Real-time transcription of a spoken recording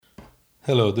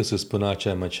Hello, this is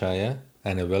Punacha Machaya,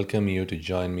 and I welcome you to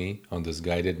join me on this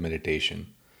guided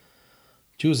meditation.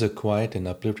 Choose a quiet and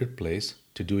uplifted place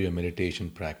to do your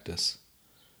meditation practice.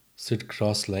 Sit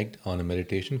cross legged on a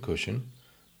meditation cushion.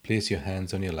 Place your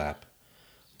hands on your lap,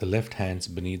 the left hands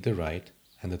beneath the right,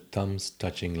 and the thumbs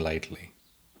touching lightly.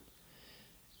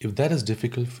 If that is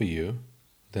difficult for you,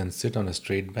 then sit on a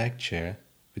straight back chair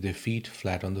with your feet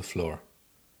flat on the floor.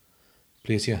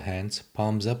 Place your hands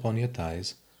palms up on your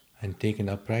thighs and take an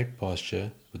upright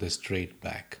posture with a straight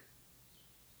back.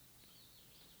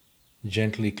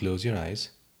 Gently close your eyes.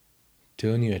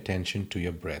 Turn your attention to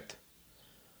your breath.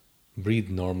 Breathe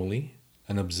normally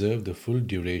and observe the full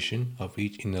duration of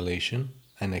each inhalation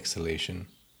and exhalation.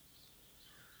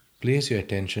 Place your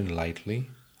attention lightly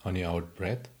on your out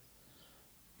breath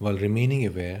while remaining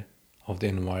aware of the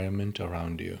environment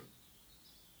around you.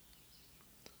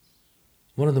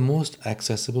 One of the most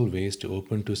accessible ways to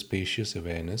open to spacious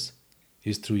awareness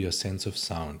is through your sense of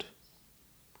sound.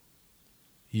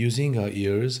 Using our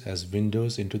ears as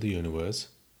windows into the universe,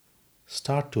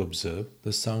 start to observe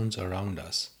the sounds around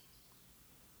us.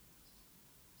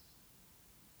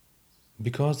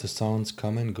 Because the sounds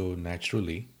come and go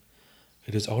naturally,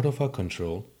 it is out of our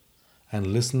control, and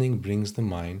listening brings the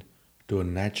mind to a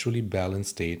naturally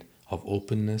balanced state of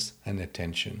openness and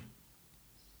attention.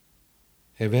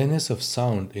 Awareness of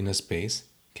sound in a space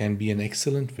can be an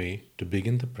excellent way to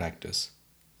begin the practice.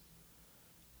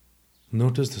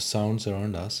 Notice the sounds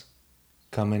around us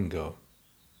come and go.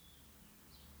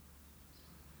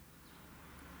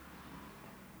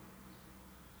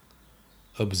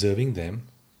 Observing them,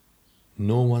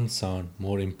 no one sound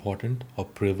more important or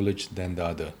privileged than the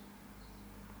other.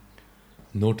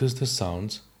 Notice the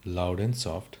sounds, loud and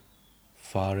soft,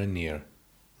 far and near.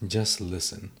 Just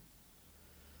listen.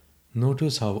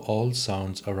 Notice how all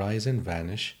sounds arise and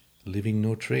vanish, leaving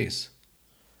no trace.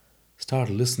 Start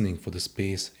listening for the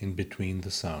space in between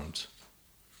the sounds.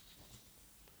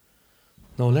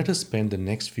 Now let us spend the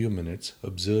next few minutes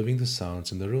observing the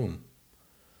sounds in the room.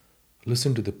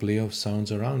 Listen to the play of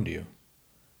sounds around you.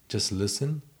 Just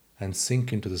listen and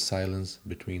sink into the silence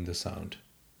between the sound.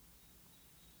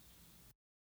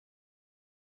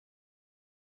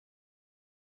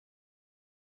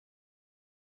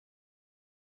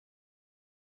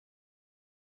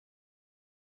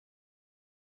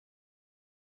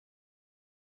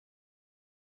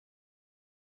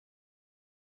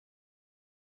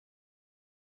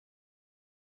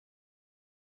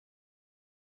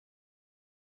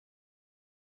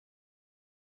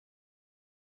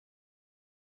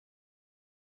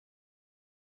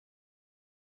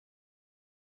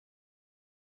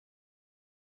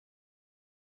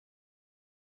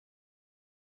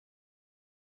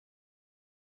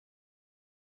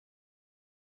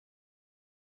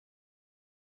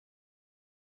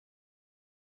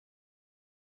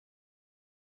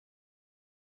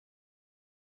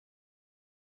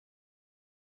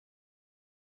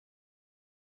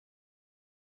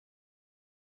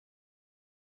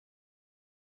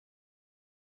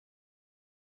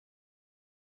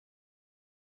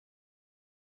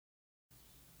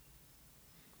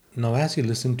 Now, as you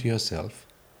listen to yourself,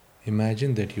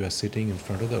 imagine that you are sitting in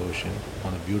front of the ocean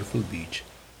on a beautiful beach,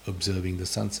 observing the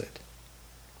sunset.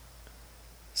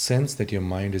 Sense that your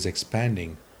mind is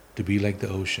expanding to be like the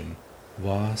ocean,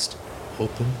 vast,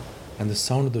 open, and the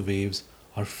sound of the waves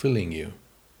are filling you.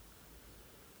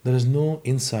 There is no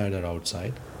inside or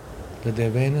outside. Let the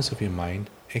awareness of your mind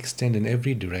extend in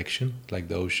every direction like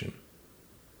the ocean.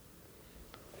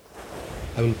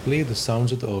 I will play the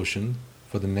sounds of the ocean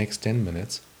for the next 10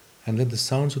 minutes and let the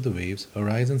sounds of the waves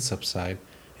arise and subside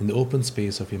in the open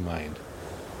space of your mind.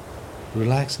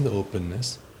 Relax in the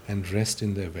openness and rest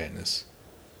in the awareness.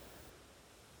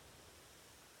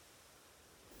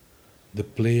 The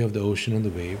play of the ocean and the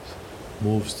waves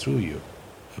moves through you,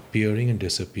 appearing and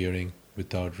disappearing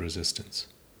without resistance.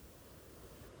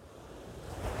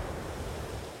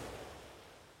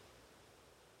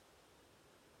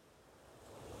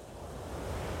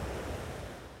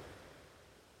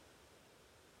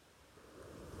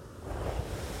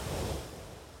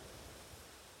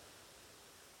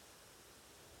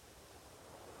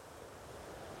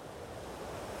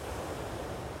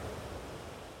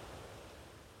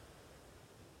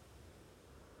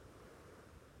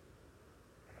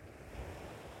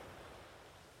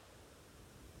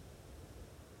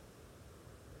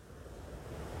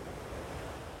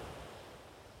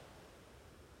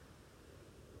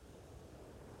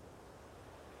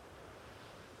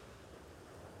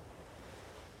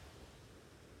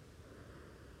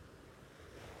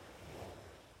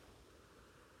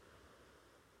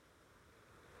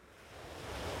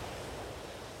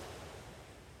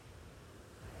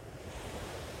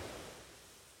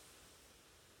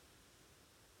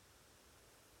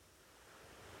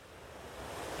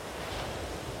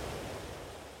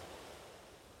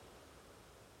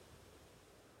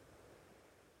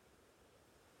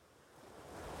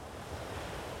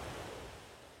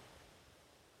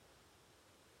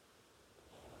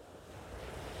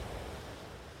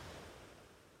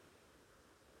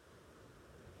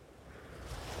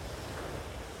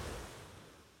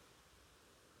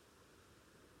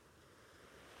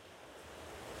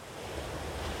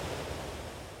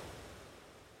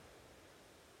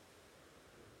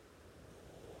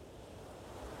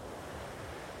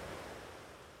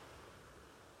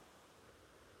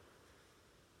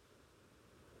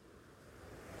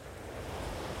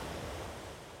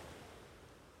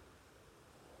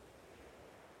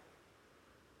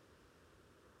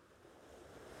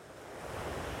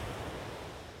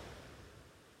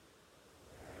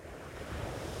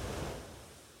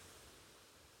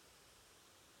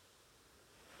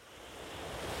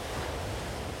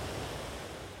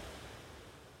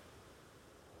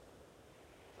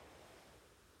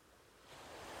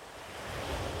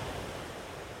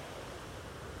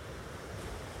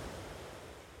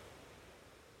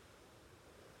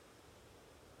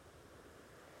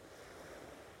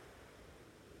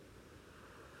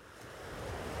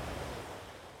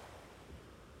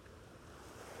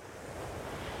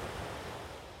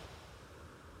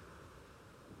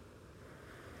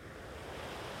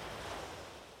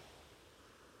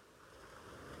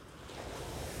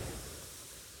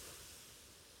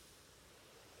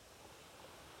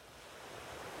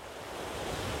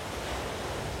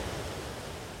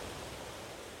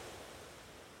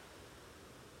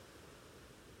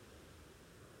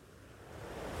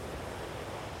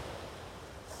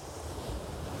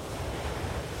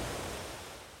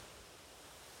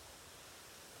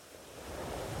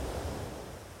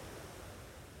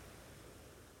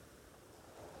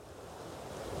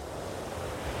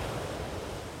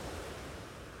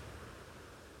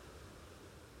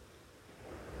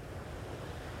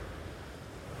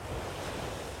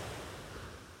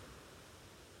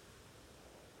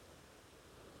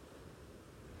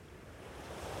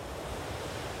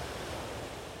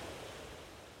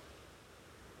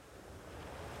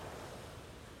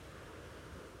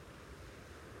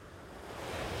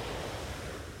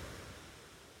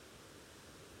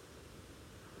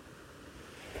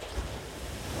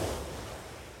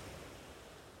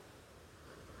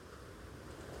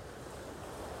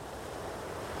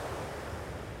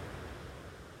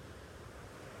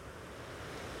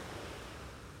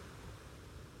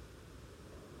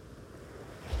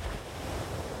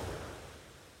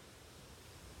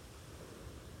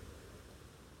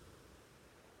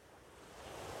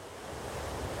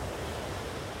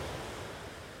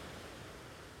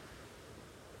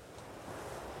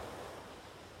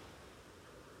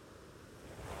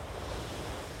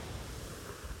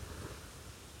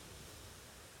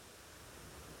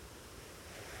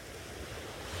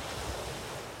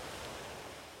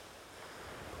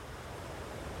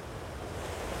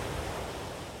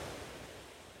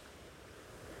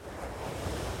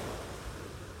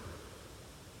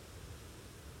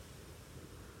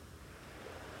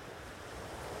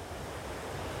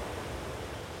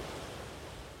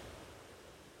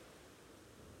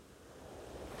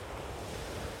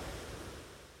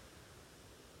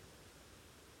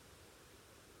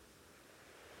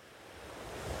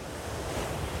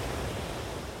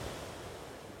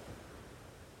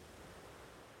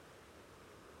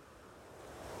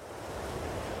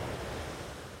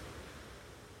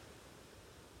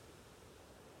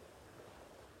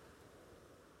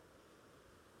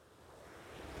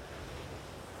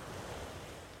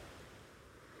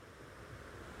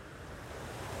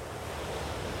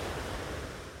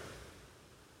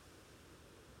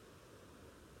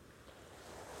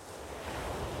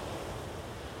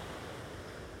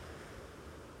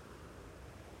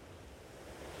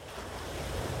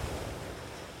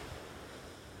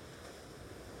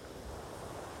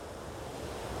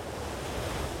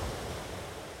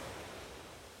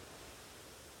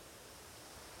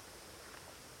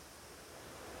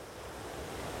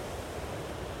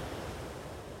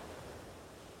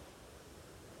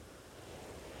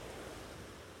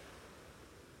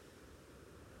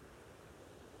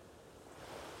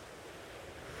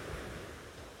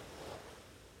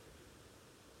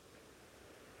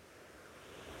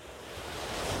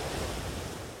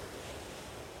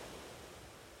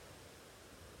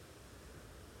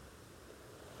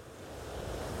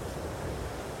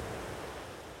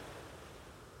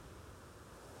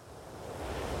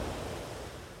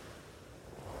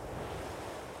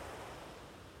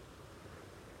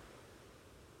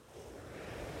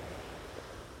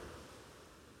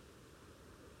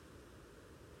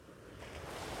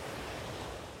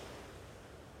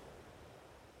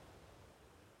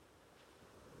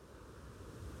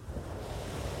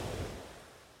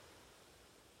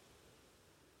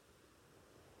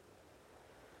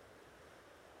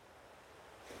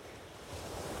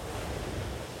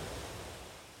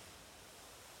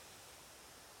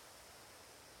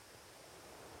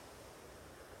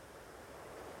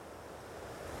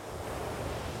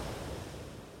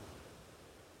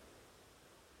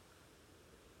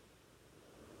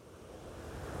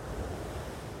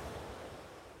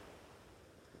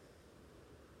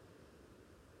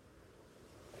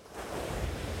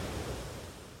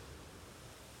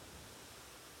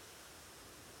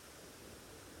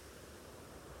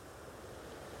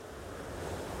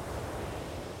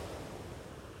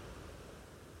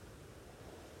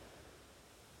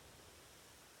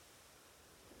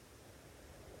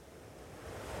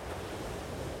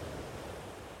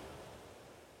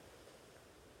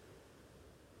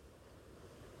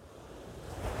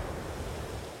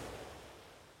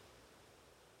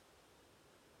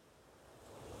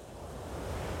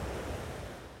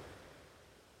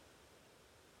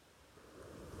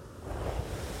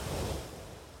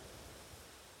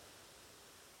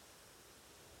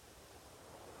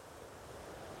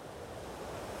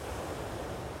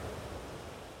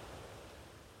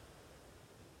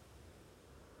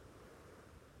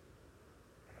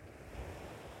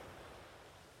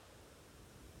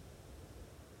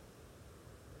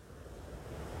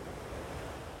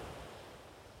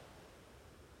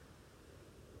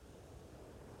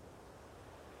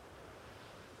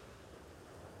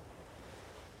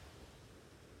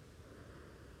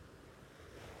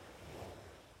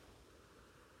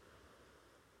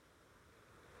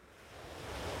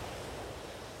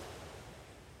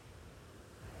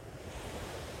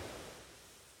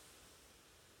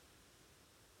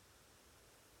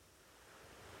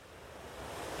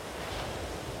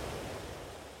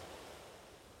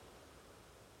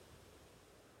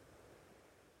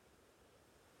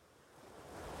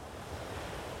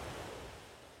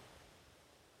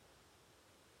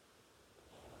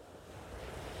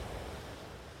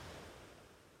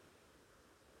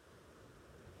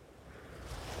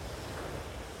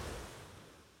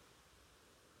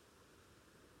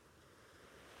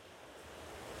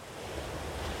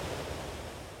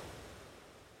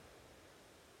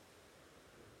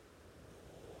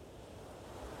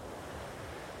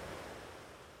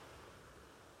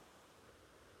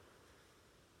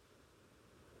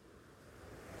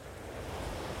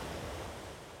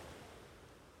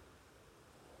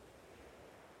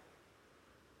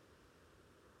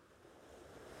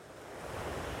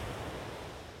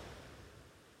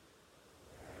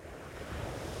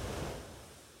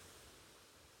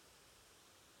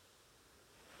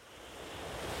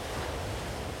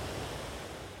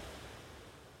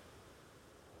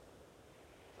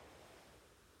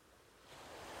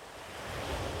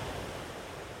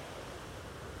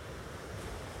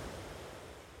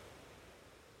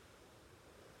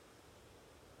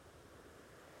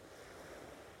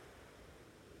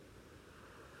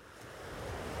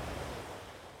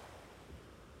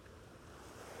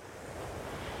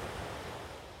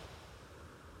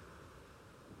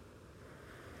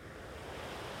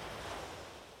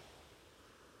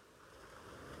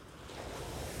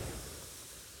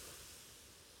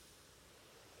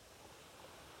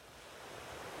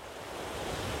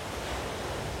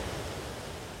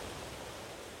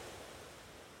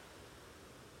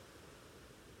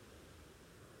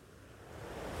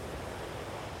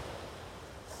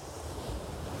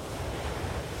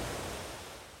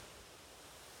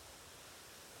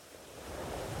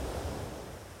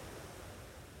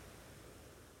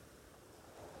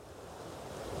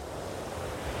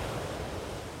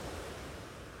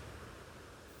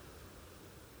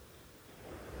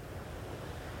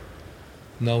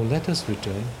 Now let us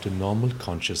return to normal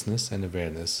consciousness and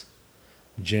awareness.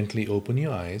 Gently open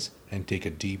your eyes and take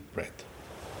a deep breath.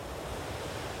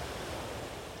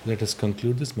 Let us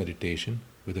conclude this meditation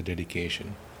with a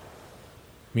dedication.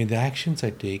 May the actions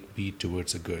I take be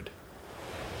towards a good,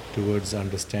 towards the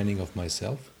understanding of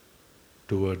myself,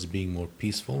 towards being more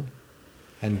peaceful,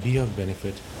 and be of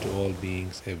benefit to all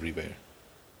beings everywhere.